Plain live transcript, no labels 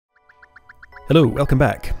Hello, welcome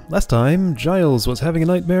back. Last time, Giles was having a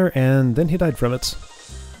nightmare and then he died from it.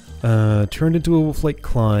 Turned into a wolf-like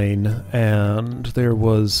Klein, and there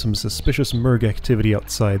was some suspicious Merg activity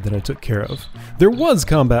outside that I took care of. There was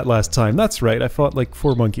combat last time, that's right, I fought like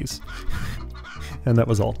 4 monkeys. And that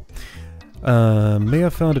was all. Maya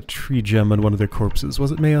found a tree gem on one of their corpses.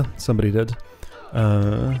 Was it Maya? Somebody did.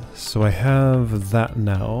 So I have that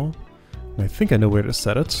now. And I think I know where to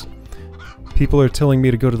set it. People are telling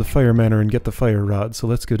me to go to the fire manor and get the fire rod, so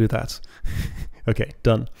let's go do that. Okay,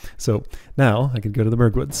 done. So, now I can go to the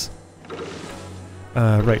Mergwoods.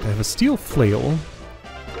 Right, I have a steel flail.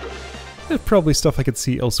 There's probably stuff I could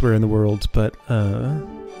see elsewhere in the world, but for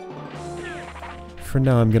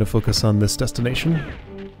now I'm going to focus on this destination.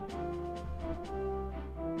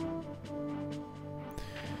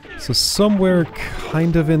 So somewhere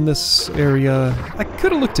kind of in this area... I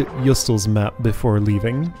could have looked at Yustel's map before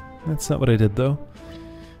leaving. That's not what I did, though.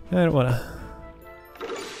 I don't wanna...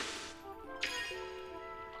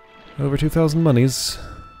 Over 2,000 monies.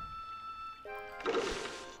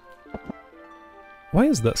 Why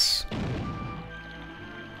is this?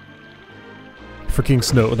 For King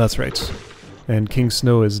Snow, that's right. And King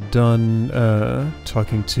Snow is done,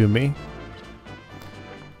 talking to me.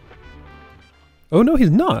 Oh no,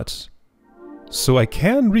 he's not! So I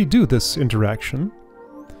can redo this interaction.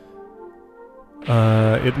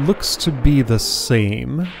 It looks to be the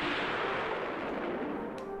same.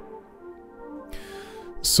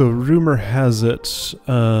 So rumor has it,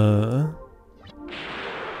 no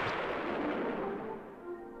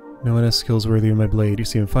one has skills worthy of my blade. You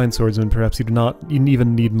seem a fine swordsman, perhaps you do not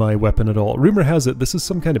even need my weapon at all. Rumor has it this is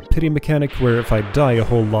some kind of pity mechanic where if I die a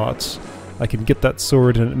whole lot, I can get that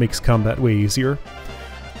sword and it makes combat way easier.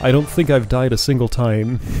 I don't think I've died a single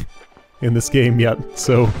time in this game yet,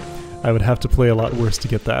 so I would have to play a lot worse to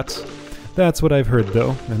get that. That's what I've heard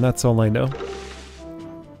though, and that's all I know.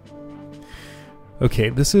 Okay,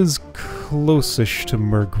 this is close-ish to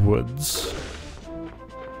Mergwoods.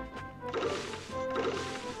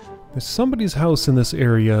 There's somebody's house in this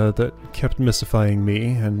area that kept mystifying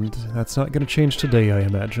me, and that's not going to change today, I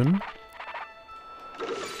imagine.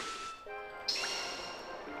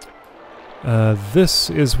 This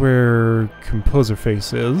is where Composer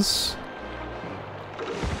Face is.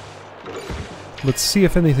 Let's see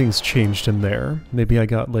if anything's changed in there. Maybe I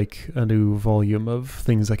got like a new volume of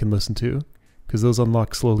things I can listen to, because those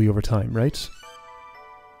unlock slowly over time, right?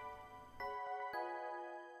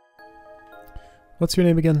 What's your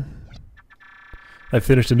name again? I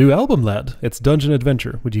finished a new album, lad. It's Dungeon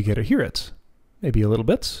Adventure. Would you care to hear it? Maybe a little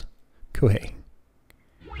bit. Kohei.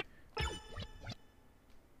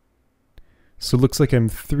 So it looks like I'm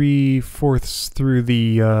 3/4 through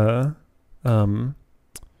the,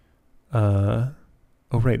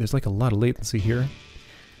 oh right, there's like a lot of latency here.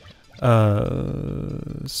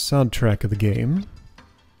 Soundtrack of the game.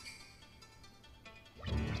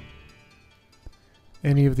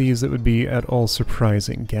 Any of these that would be at all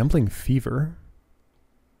surprising? Gambling Fever.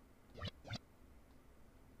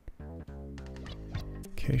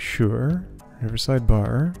 Okay, sure. Riverside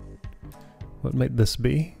Bar. What might this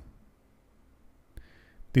be?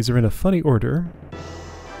 These are in a funny order.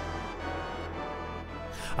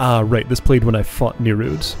 Ah, right, this played when I fought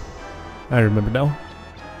Nerud. I remember now.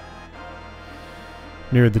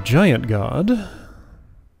 Near the Giant God.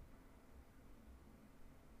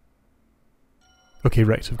 Okay,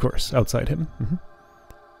 right, of course, outside him.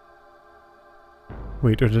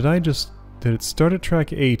 Wait, or did I just... Did it start at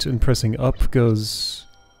track 8 and pressing up goes...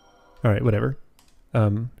 Alright, whatever.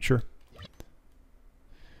 Sure.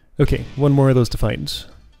 Okay, one more of those to find.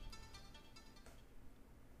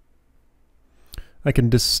 I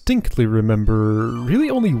can distinctly remember really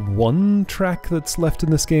only one track that's left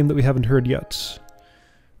in this game that we haven't heard yet.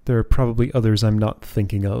 There are probably others I'm not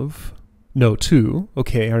thinking of. No, 2.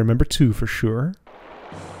 Okay, I remember 2 for sure.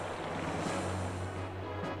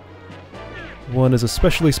 One is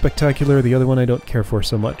especially spectacular, the other one I don't care for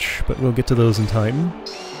so much, but we'll get to those in time.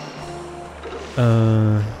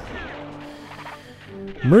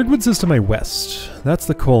 Mergwoods is to my west. That's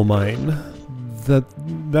the coal mine.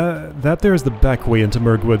 That there is the back way into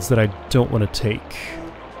Mergwoods that I don't want to take.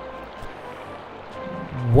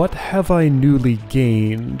 What have I newly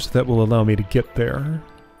gained that will allow me to get there?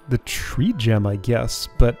 The tree gem, I guess,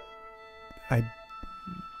 but I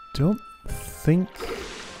don't think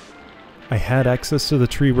I had access to the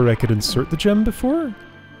tree where I could insert the gem before?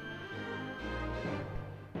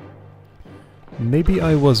 Maybe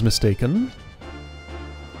I was mistaken.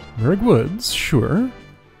 Mergwoods, sure.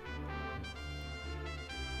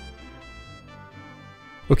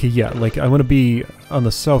 Okay, yeah, like, I want to be on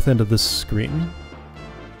the south end of this screen.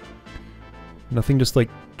 Nothing just, like,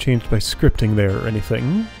 changed by scripting there or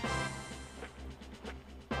anything.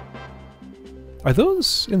 Are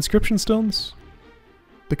those inscription stones?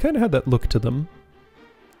 They kind of had that look to them.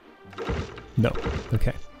 No.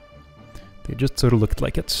 Okay. They just sort of looked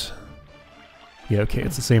like it. Yeah, okay,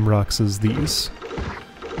 it's the same rocks as these.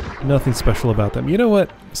 Nothing special about them. You know what,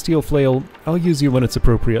 Steel Flail, I'll use you when it's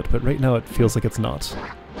appropriate, but right now it feels like it's not.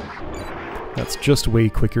 That's just way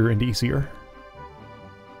quicker and easier.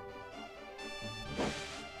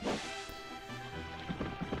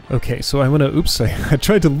 Okay, so I want to... Oops, I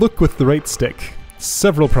tried to look with the right stick.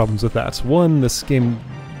 Several problems with that. One, this game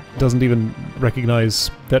doesn't even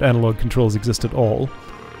recognize that analog controls exist at all.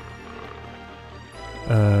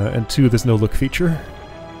 And two, there's no look feature.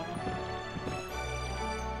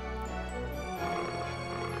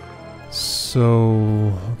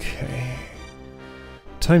 So... okay...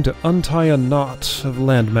 Time to untie a knot of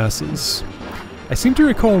land masses. I seem to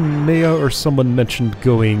recall Maya or someone mentioned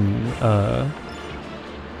going,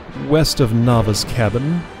 west of Nava's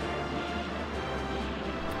cabin.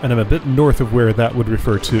 And I'm a bit north of where that would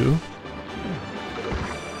refer to.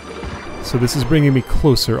 So this is bringing me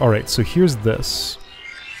closer. Alright, so here's this.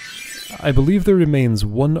 I believe there remains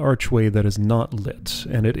one archway that is not lit,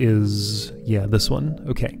 and it is... yeah, this one.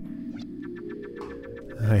 Okay.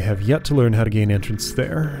 I have yet to learn how to gain entrance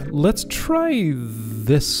there. Let's try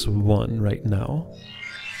this one right now.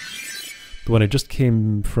 The one I just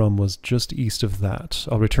came from was just east of that.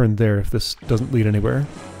 I'll return there if this doesn't lead anywhere.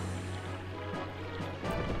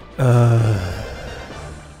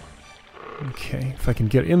 Okay, if I can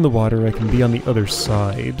get in the water, I can be on the other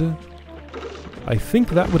side. I think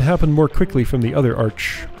that would happen more quickly from the other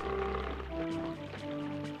arch.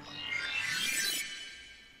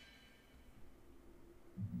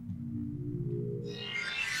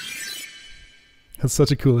 That's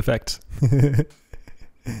such a cool effect.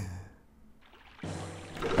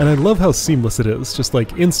 And I love how seamless it is. Just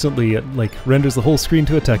like instantly it like renders the whole screen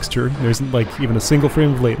to a texture. There isn't like even a single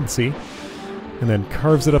frame of latency. And then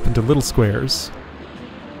carves it up into little squares.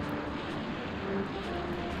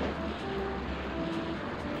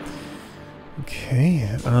 Okay,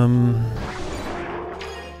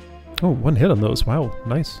 oh, one hit on those. Wow,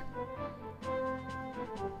 nice.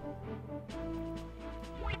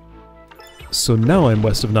 So now I'm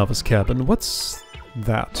west of Nava's cabin. What's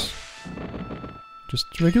that? Just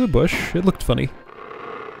a regular bush. It looked funny.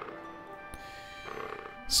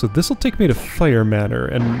 So this'll take me to Fire Manor,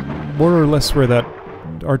 and more or less where that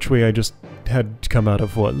archway I just had to come out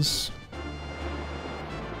of was.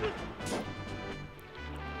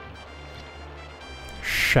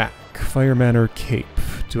 Shack. Fire Manor Cape.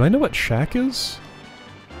 Do I know what Shack is?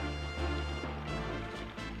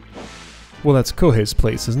 Well, that's Kohei's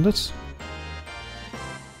place, isn't it?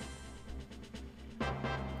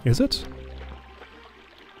 Is it?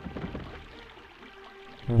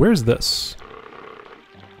 Where's this?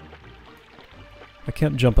 I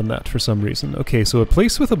can't jump on that for some reason. Okay, so a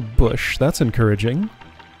place with a bush. That's encouraging.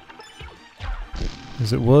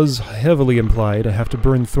 As it was heavily implied, I have to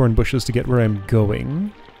burn thorn bushes to get where I'm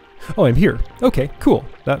going. Oh, I'm here. Okay, cool.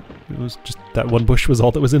 That was just... that one bush was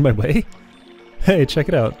all that was in my way. Hey, check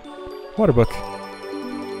it out. Water book.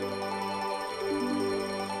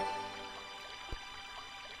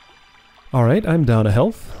 Alright, I'm down a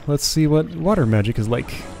health. Let's see what water magic is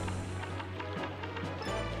like.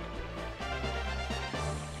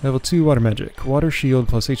 Level 2 water magic. Water shield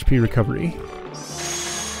plus HP recovery.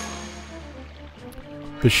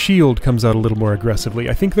 The shield comes out a little more aggressively.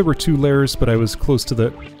 I think there were 2 layers, but I was close to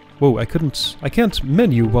the... Whoa, I can't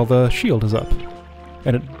menu while the shield is up.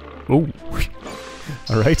 And it... Oh.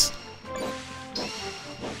 Alright.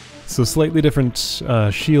 So slightly different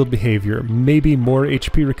shield behavior. Maybe more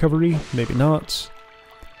HP recovery, maybe not.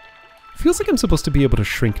 Feels like I'm supposed to be able to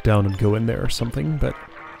shrink down and go in there or something, but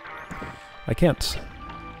I can't.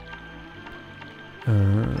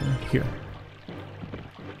 Here.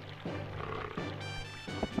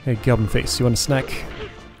 Hey, Goblin Face, you want a snack?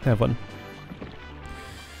 Have one.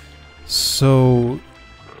 So,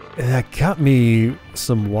 that got me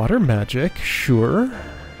some water magic, sure.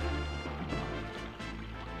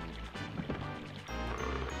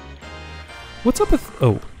 What's up with...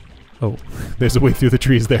 Oh. Oh, there's a way through the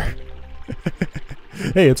trees there.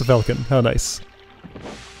 Hey, it's a falcon. How nice.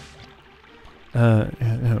 No,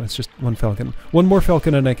 it's just one falcon. One more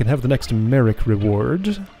falcon and I can have the next Merrick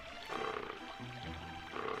reward.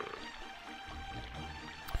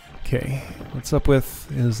 Okay, what's up with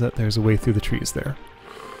is that there's a way through the trees there.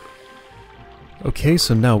 Okay,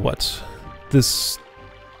 so now what? This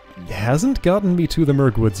hasn't gotten me to the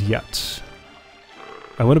Mergwoods yet.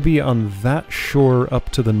 I want to be on that shore up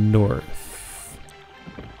to the north.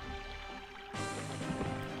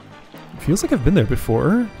 Feels like I've been there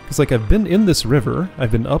before. Because, like, I've been in this river.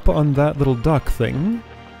 I've been up on that little dock thing.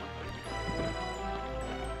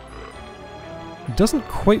 It doesn't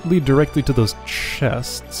quite lead directly to those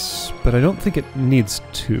chests, but I don't think it needs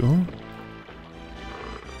to.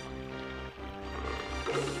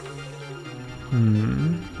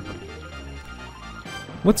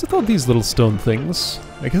 What's with all these little stone things?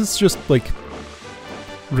 I guess it's just, like,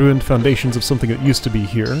 ruined foundations of something that used to be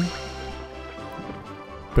here.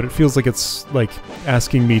 But it feels like it's, like,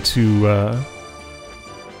 asking me to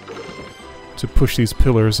push these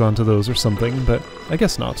pillars onto those or something, but I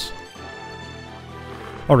guess not.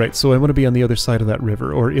 Alright, so I want to be on the other side of that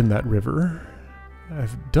river, or in that river.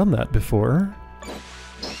 I've done that before.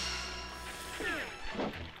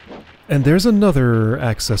 And there's another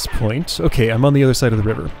access point. Okay, I'm on the other side of the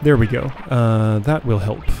river. There we go. That will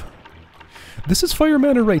help. This is Fire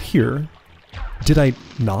Manor right here. Did I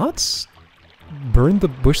not burn the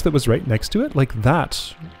bush that was right next to it? Like,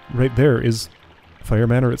 that right there is Fire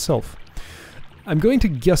Manor itself. I'm going to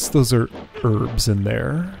guess those are herbs in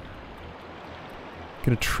there. I'm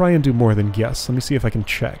gonna try and do more than guess. Let me see if I can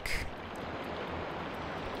check.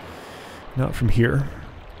 Not from here.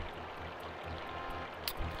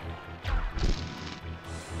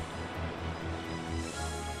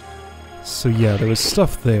 So yeah, there was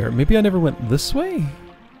stuff there. Maybe I never went this way?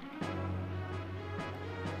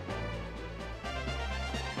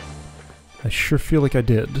 I sure feel like I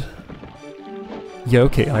did. Yeah,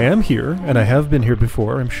 okay, I am here, and I have been here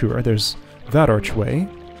before, I'm sure. There's that archway.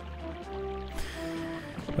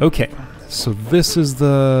 Okay, so this is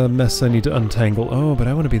the mess I need to untangle. Oh, but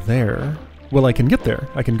I want to be there. Well, I can get there.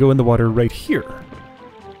 I can go in the water right here.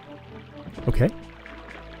 Okay.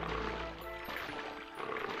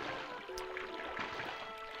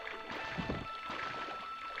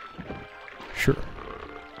 Sure.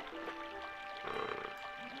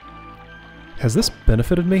 Has this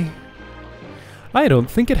benefited me? I don't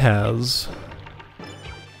think it has.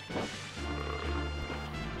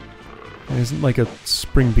 There isn't like a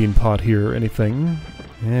spring bean pot here or anything.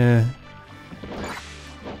 Eh.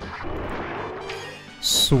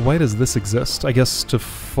 So why does this exist? I guess to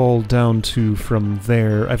fall down to from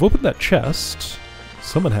there. I've opened that chest.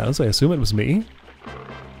 Someone has. I assume it was me.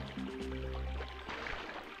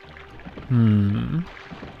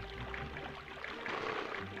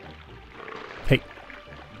 Hey.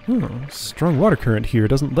 Oh, strong water current here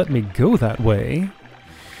doesn't let me go that way.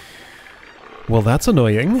 Well, that's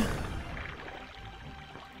annoying.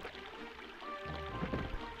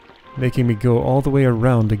 Making me go all the way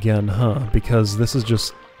around again, huh? Because this is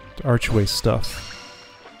just archway stuff.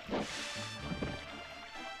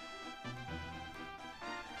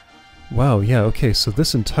 Wow, yeah, okay, so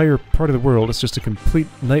this entire part of the world is just a complete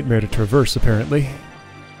nightmare to traverse, apparently.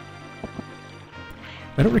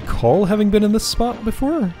 I don't recall having been in this spot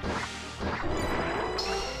before.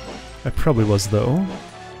 I probably was, though.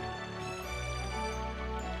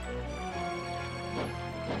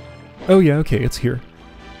 Oh yeah, okay, it's here.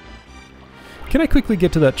 Can I quickly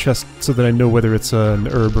get to that chest so that I know whether it's an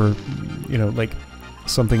herb or, you know, like,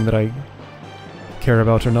 something that I care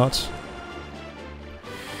about or not?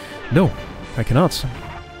 No, I cannot.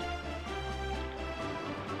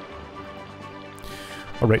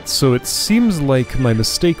 Alright, so it seems like my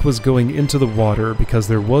mistake was going into the water because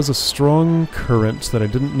there was a strong current that I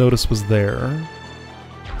didn't notice was there.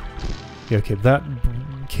 Yeah, okay, that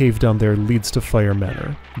cave down there leads to Fire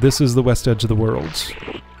Manor. This is the west edge of the world.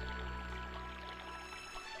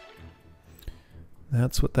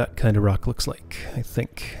 That's what that kind of rock looks like, I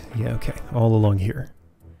think. Yeah, okay, all along here.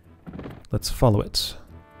 Let's follow it.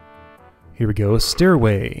 Here we go, a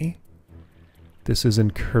stairway. This is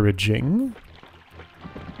encouraging.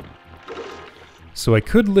 So I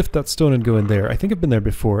could lift that stone and go in there. I think I've been there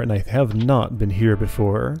before, and I have not been here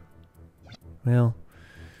before. Well,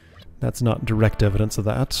 that's not direct evidence of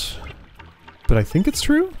that. But I think it's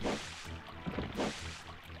true?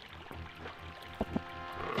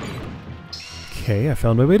 Okay, I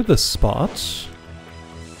found my way to this spot.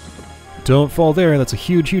 Don't fall there, that's a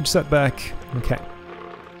huge, huge setback. Okay.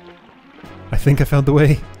 I think I found the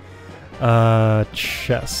way.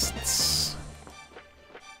 Chests.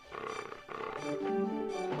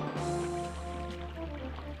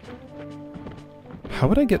 How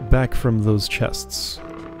would I get back from those chests?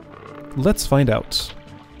 Let's find out.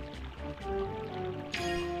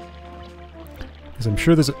 Because I'm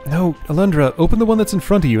sure there's a... No, Alundra, open the one that's in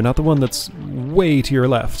front of you, not the one that's way to your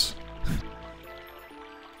left.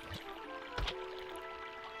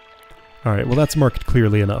 Alright, well that's marked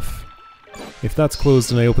clearly enough. If that's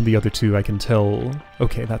closed and I open the other two, I can tell...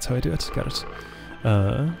 Okay, that's how I do it. Got it.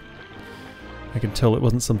 I can tell it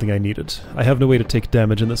wasn't something I needed. I have no way to take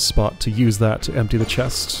damage in this spot to use that to empty the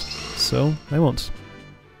chest, so I won't.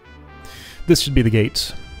 This should be the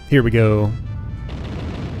gate. Here we go.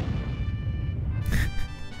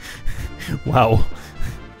 Wow.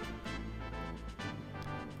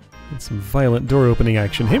 And some violent door opening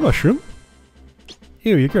action. Hey, mushroom!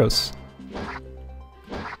 Ew, you're gross.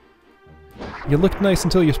 You looked nice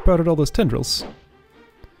until you sprouted all those tendrils.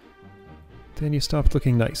 Then you stopped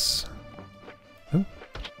looking nice. Oh.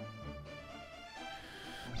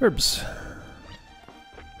 Herbs.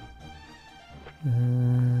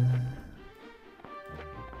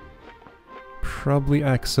 Probably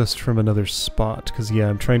accessed from another spot, because yeah,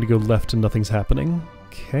 I'm trying to go left and nothing's happening.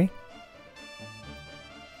 Okay.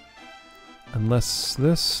 Unless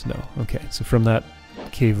this? No. Okay, so from that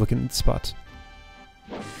cave-looking spot.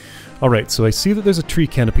 Alright, so I see that there's a tree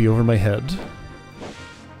canopy over my head.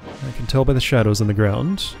 I can tell by the shadows on the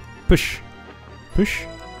ground. Push! Push!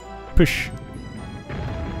 Push!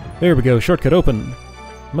 There we go, shortcut open!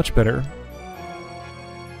 Much better.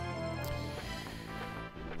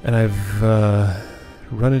 And I've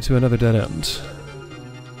run into another dead end.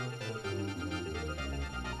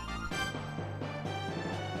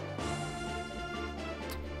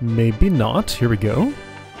 Maybe not. Here we go.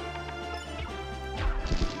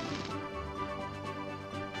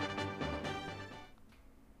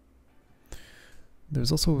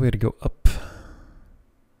 There's also a way to go up.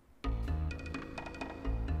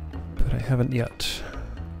 But I haven't yet.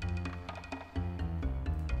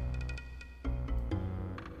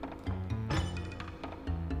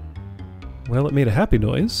 Well, it made a happy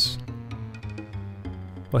noise.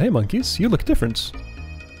 Well, hey monkeys, you look different.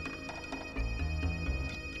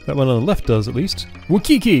 That one on the left does, at least.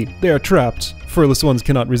 Wukiki! They are trapped. Furless ones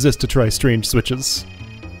cannot resist to try strange switches.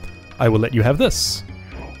 I will let you have this.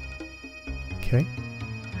 Okay.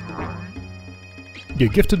 You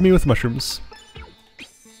gifted me with mushrooms.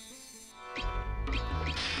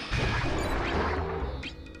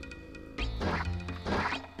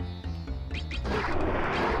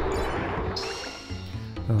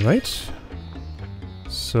 Alright.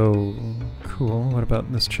 So, cool. What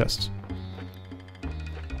about this chest?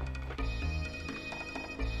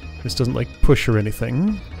 This doesn't, like, push or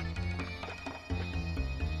anything.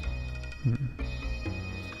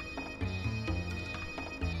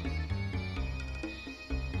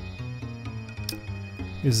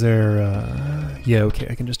 Is there, yeah, okay,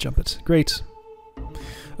 I can just jump it. Great.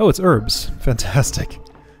 Oh, it's herbs. Fantastic.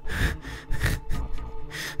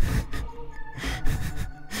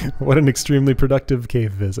 What an extremely productive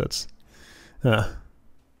cave visit. Well,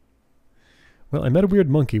 I met a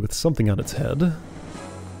weird monkey with something on its head.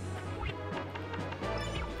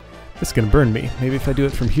 This is gonna burn me. Maybe if I do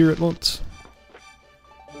it from here it won't.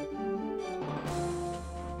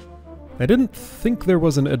 I didn't think there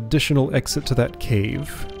was an additional exit to that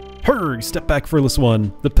cave. Hurry! Step back, Furless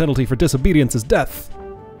One! The penalty for disobedience is death!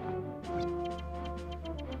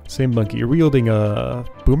 Same monkey. You're wielding a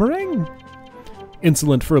boomerang?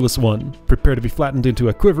 Insolent Furless One. Prepare to be flattened into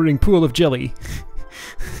a quivering pool of jelly.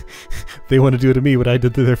 They want to do to me what I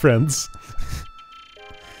did to their friends.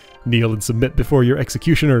 Kneel and submit before your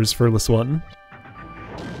executioners, Furless One.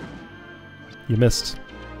 You missed.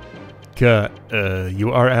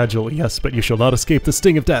 You are agile, yes, but you shall not escape the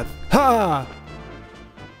sting of death. Ha!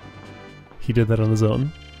 He did that on his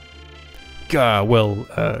own. Well,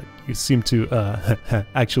 you seem to,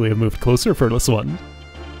 actually have moved closer, Furless One.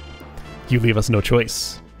 You leave us no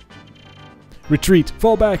choice. Retreat!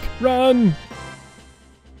 Fall back! Run!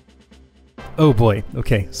 Oh boy,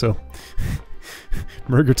 okay, so...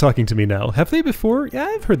 Merg are talking to me now. Have they before? Yeah,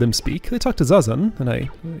 I've heard them speak. They talked to Zazan, and I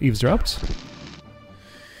eavesdropped.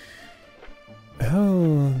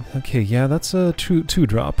 Oh, okay, yeah, that's a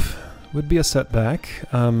two-drop. Would be a setback.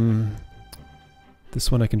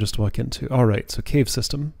 This one I can just walk into. Alright, so cave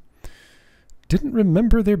system. Didn't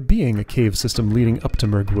remember there being a cave system leading up to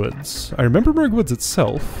Merg Woods. I remember Merg Woods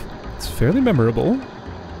itself. It's fairly memorable.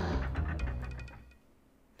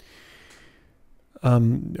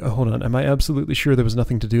 Hold on, am I absolutely sure there was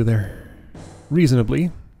nothing to do there?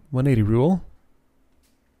 Reasonably. 180 rule.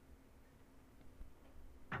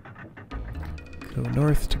 Go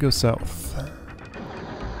north to go south.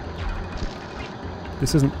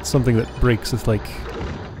 This isn't something that breaks with, like...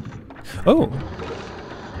 Oh!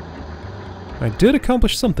 I did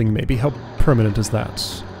accomplish something, maybe. How permanent is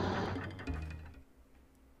that?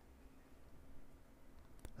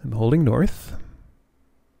 I'm holding north.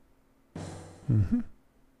 Mm-hmm.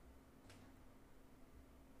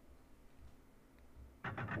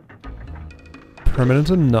 Permanent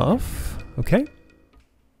enough. Okay.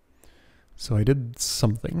 So I did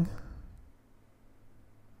something.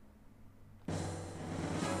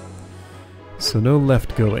 So no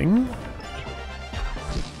left going.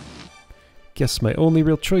 Guess my only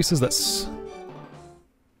real choice is this.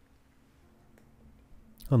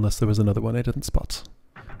 Unless there was another one I didn't spot.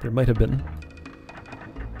 There might have been.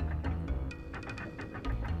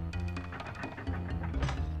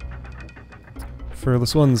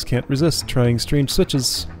 Furless ones can't resist trying strange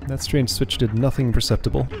switches. That strange switch did nothing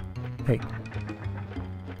perceptible. Hey.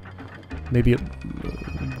 Maybe it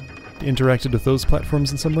interacted with those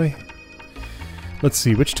platforms in some way? Let's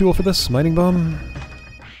see, which tool for this? Mining bomb?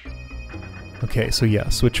 Okay, so yeah,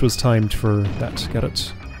 switch was timed for that. Got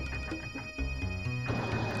it.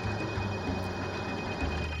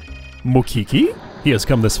 Mokiki? He has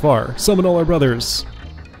come this far. Summon all our brothers.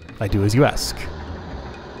 I do as you ask.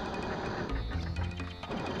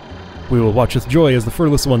 We will watch with joy as the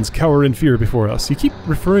furless ones cower in fear before us. You keep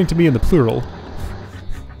referring to me in the plural.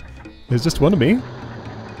 There's just one of me.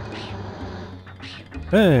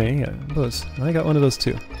 Hey, yeah, those. I got one of those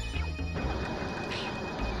too.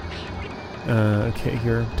 Okay,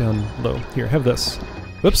 you're down low. Here, have this.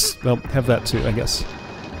 Whoops, well, have that too, I guess.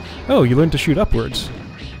 Oh, you learned to shoot upwards.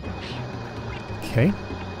 Okay.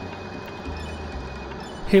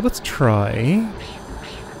 Hey, let's try...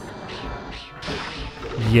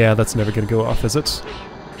 Yeah, that's never gonna go off, is it?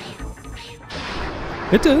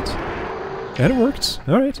 It did! And it worked.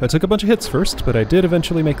 Alright, I took a bunch of hits first, but I did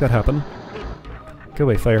eventually make that happen. Go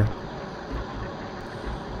away, fire.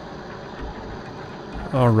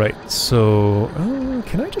 Alright, so...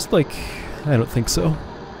 can I just, like... I don't think so.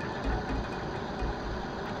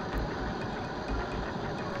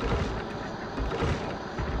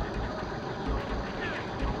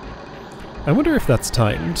 I wonder if that's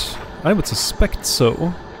timed. I would suspect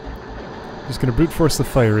so. Just gonna brute force the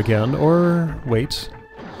fire again, or... wait.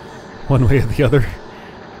 One way or the other.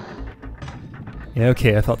 Yeah,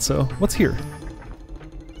 okay, I thought so. What's here?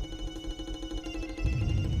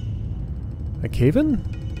 A cave-in?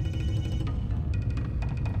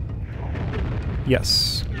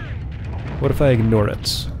 Yes. What if I ignore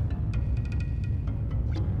it?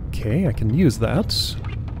 Okay, I can use that.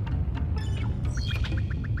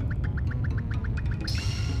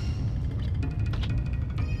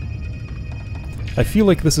 I feel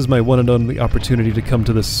like this is my one and only opportunity to come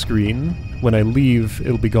to this screen. When I leave,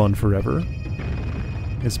 it'll be gone forever.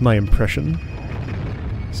 Is my impression.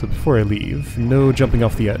 So before I leave, no jumping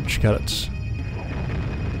off the edge. Got it.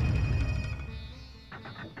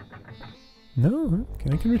 No,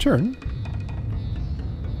 I can return.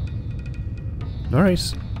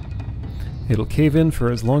 Alright. It'll cave in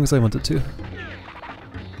for as long as I want it to.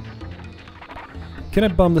 Can I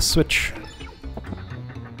bomb the switch?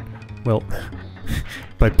 Well...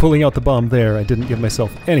 By pulling out the bomb there, I didn't give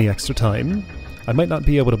myself any extra time. I might not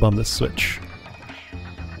be able to bomb this switch.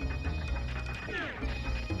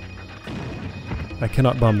 I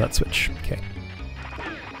cannot bomb that switch. Okay.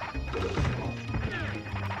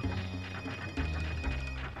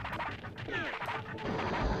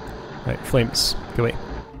 Alright, flames. Go away.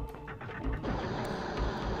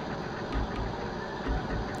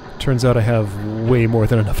 Turns out I have way more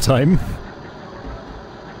than enough time.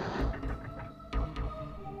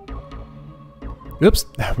 Oops,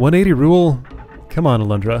 180 rule. Come on,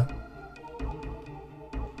 Alundra.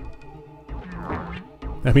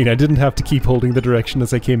 I mean, I didn't have to keep holding the direction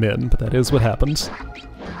as I came in, but that is what happened.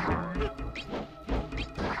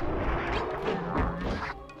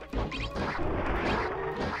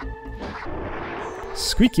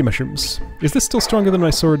 Squeaky mushrooms. Is this still stronger than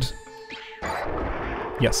my sword?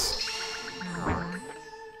 Yes.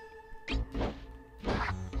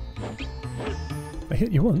 I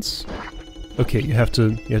hit you once. Okay, you have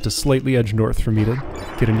to slightly edge north for me to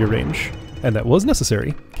get in your range. And that was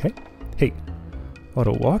necessary. Okay. Hey.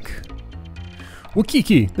 Auto walk.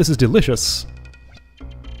 Wakiki! This is delicious!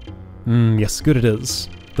 Yes, good it is.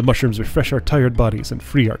 The mushrooms refresh our tired bodies and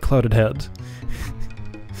free our clouded head.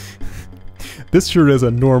 This sure is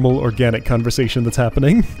a normal, organic conversation that's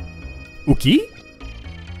happening. Uki?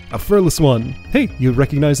 A furless one. Hey, you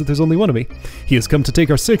recognize that there's only one of me. He has come to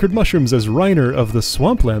take our sacred mushrooms as Reiner of the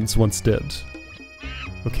Swamplands once did.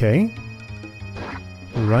 Okay.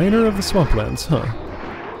 Reiner of the Swamplands, huh.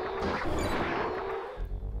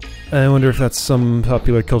 I wonder if that's some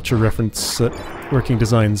popular culture reference that Working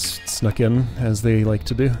Designs snuck in, as they like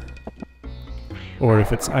to do. Or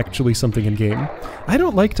if it's actually something in-game. I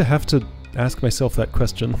don't like to have to ask myself that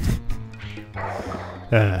question.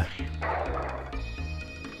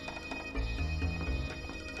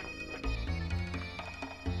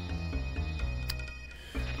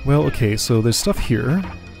 Well, okay, so there's stuff here.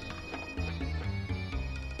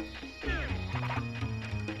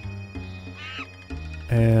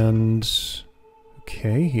 And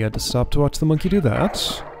Okay, he had to stop to watch the monkey do that.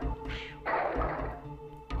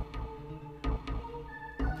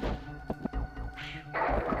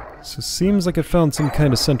 So seems like I found some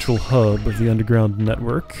kind of central hub of the underground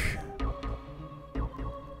network.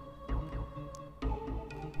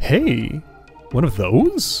 Hey! One of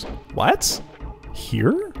those? What?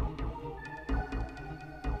 Here?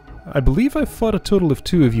 I believe I've fought a total of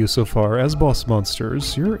 2 of you so far as boss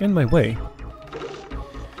monsters. You're in my way.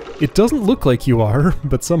 It doesn't look like you are,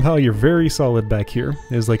 but somehow you're very solid back here.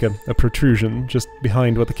 There's like a protrusion just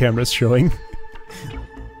behind what the camera's showing.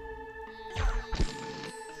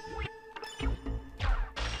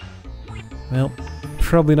 Well,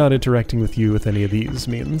 probably not interacting with you with any of these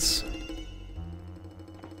means.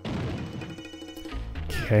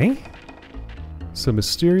 Okay. So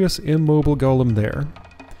mysterious immobile golem there.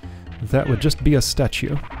 That would just be a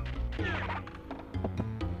statue.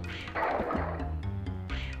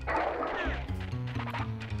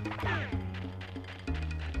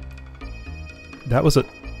 That was a...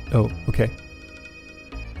 Oh, okay.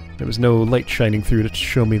 There was no light shining through to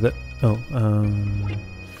show me that... Oh,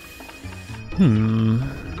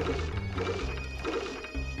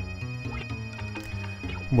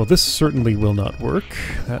 Well, this certainly will not work.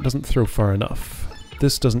 That doesn't throw far enough.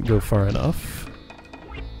 This doesn't go far enough.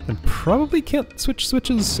 And probably can't switch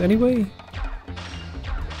switches anyway?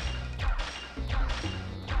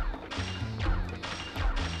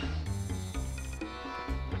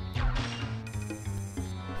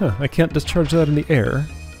 Huh, I can't discharge that in the air.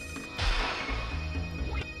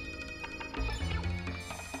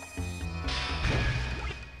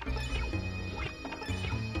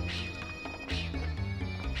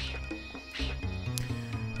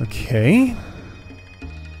 Okay.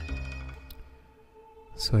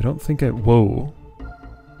 So I don't think I... Whoa.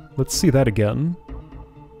 Let's see that again.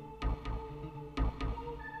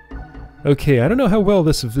 Okay, I don't know how well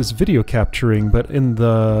this is video capturing, but in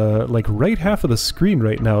the, like, right half of the screen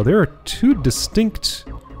right now, there are 2 distinct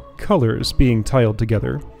colors being tiled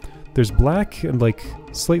together. There's black and, like,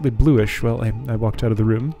 slightly bluish. Well, I walked out of the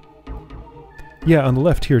room. Yeah, on the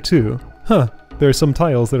left here, too. Huh. There are some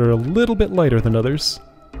tiles that are a little bit lighter than others.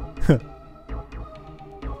 Huh.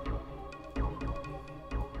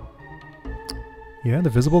 Yeah,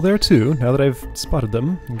 they're visible there too. Now that I've spotted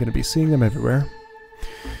them, I'm gonna be seeing them everywhere.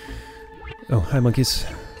 Oh, hi monkeys.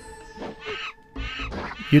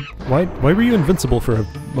 Why were you invincible for a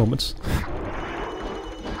moment?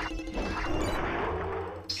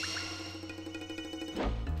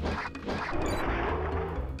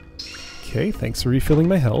 Okay, thanks for refilling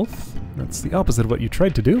my health. That's the opposite of what you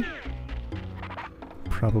tried to do.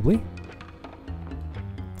 Probably.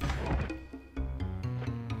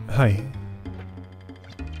 Hi.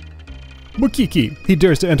 Mukiki! He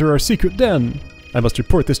dares to enter our secret den! I must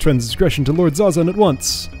report this transgression to Lord Zazan at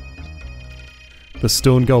once! The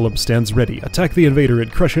stone golem stands ready. Attack the invader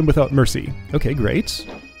and crush him without mercy. Okay, great.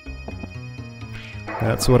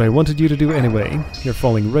 That's what I wanted you to do anyway. You're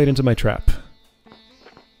falling right into my trap.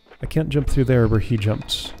 I can't jump through there where he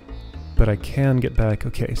jumped. But I can get back.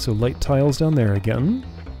 Okay, so light tiles down there again.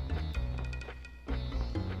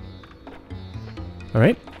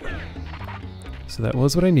 Alright. So that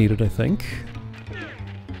was what I needed, I think.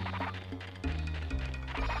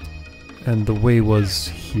 And the way was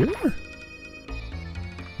here?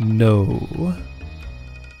 No.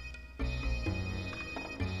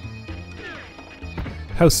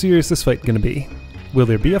 How serious is this fight gonna be? Will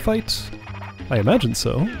there be a fight? I imagine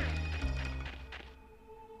so.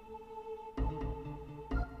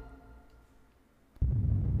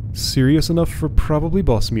 Serious enough for probably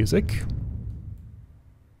boss music.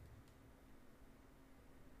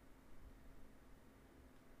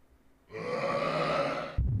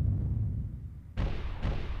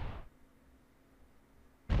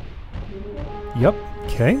 Yep,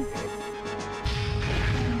 okay.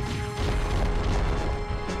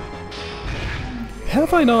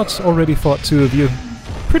 Have I not already fought 2 of you?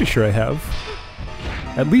 Pretty sure I have.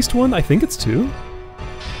 At least 1, I think it's 2.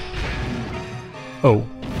 Oh.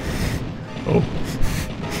 Oh.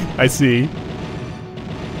 I see.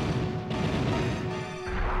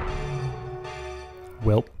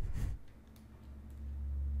 Well.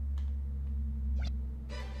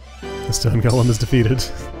 The stone golem is defeated.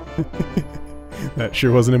 That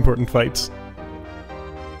sure was an important fight.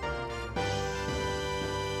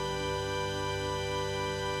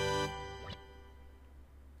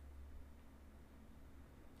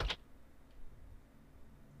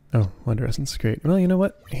 Oh, Wonder Essence, great. Well, you know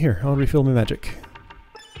what? Here, I'll refill my magic.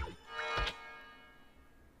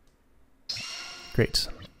 Great.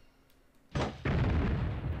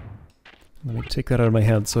 Let me take that out of my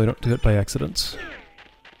hand so I don't do it by accident.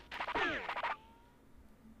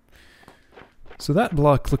 So that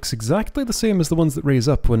block looks exactly the same as the ones that raise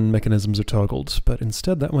up when mechanisms are toggled, but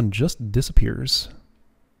instead that one just disappears.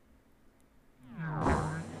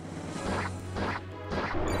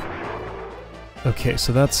 Okay,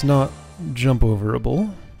 so that's not jump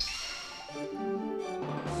overable.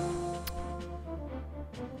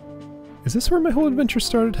 Is this where my whole adventure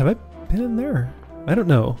started? Have I been in there? I don't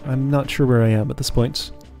know. I'm not sure where I am at this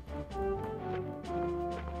point.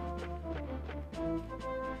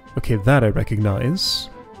 Okay, that I recognize.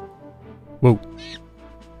 Whoa.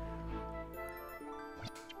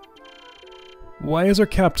 Why is our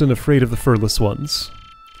captain afraid of the furless ones?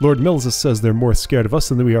 Lord Mills says they're more scared of us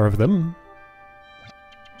than we are of them.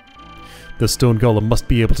 The stone golem must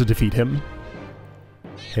be able to defeat him.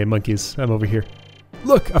 Hey monkeys, I'm over here.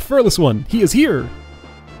 Look, a furless one! He is here!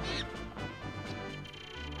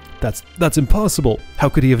 That's impossible! How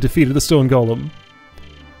could he have defeated the stone golem?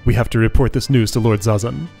 We have to report this news to Lord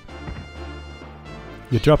Zazan.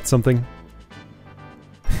 You dropped something.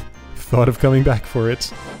 Thought of coming back for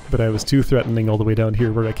it, but I was too threatening all the way down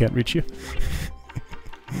here where I can't reach you.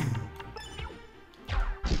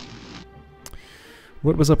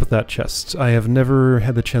 What was up with that chest? I have never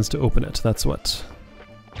had the chance to open it, that's what.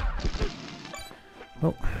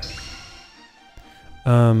 Oh.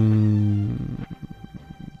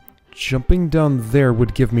 Jumping down there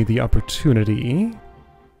would give me the opportunity.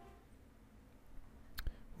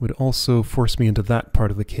 Would also force me into that part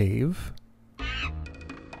of the cave.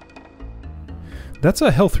 That's a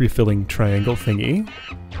health refilling triangle thingy.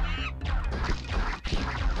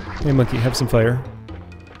 Hey monkey, have some fire.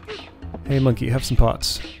 Hey monkey, have some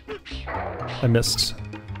pots. I missed.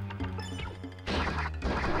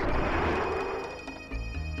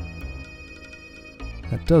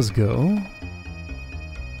 That does go.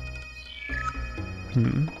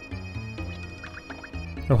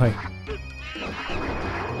 Oh, hi.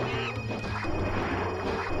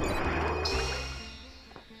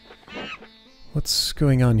 What's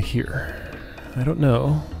going on here? I don't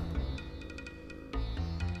know.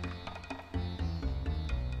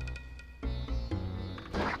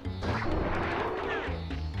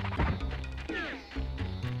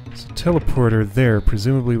 So teleporter there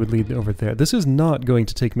presumably would lead over there. This is not going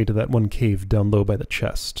to take me to that one cave down low by the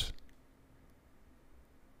chest.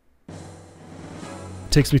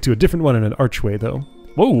 Takes me to a different one in an archway, though.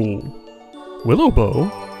 Whoa! Willow bow?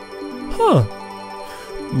 Huh.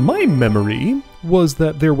 My memory was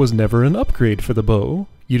that there was never an upgrade for the bow.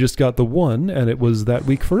 You just got the one, and it was that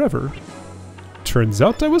weak forever. Turns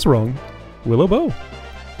out I was wrong. Willow bow.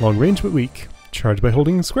 Long range but weak. Charge by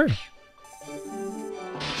holding square.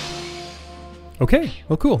 Okay,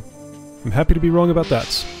 well cool. I'm happy to be wrong about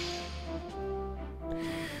that.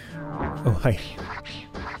 Oh, hi.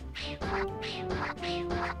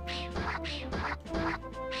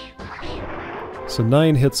 So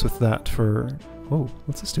 9 hits with that for... Whoa,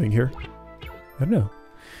 what's this doing here? I don't know.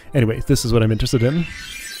 Anyway, this is what I'm interested in.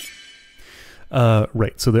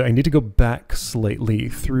 Right, so I need to go back slightly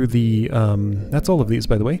through the... that's all of these,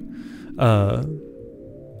 by the way.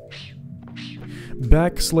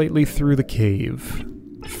 Back slightly through the cave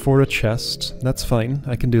for a chest. That's fine,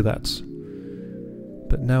 I can do that.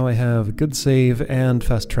 But now I have a good save and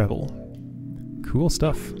fast travel. Cool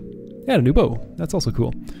stuff. And a new bow. That's also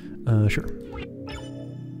cool. Sure.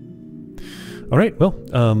 Alright, well,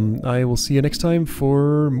 I will see you next time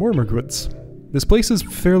for more Murgwoods. This place is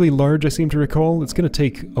fairly large, I seem to recall. It's going to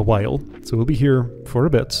take a while, so we'll be here for a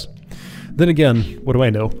bit. Then again, what do I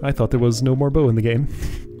know? I thought there was no more bow in the game.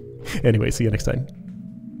 Anyway, see you next time.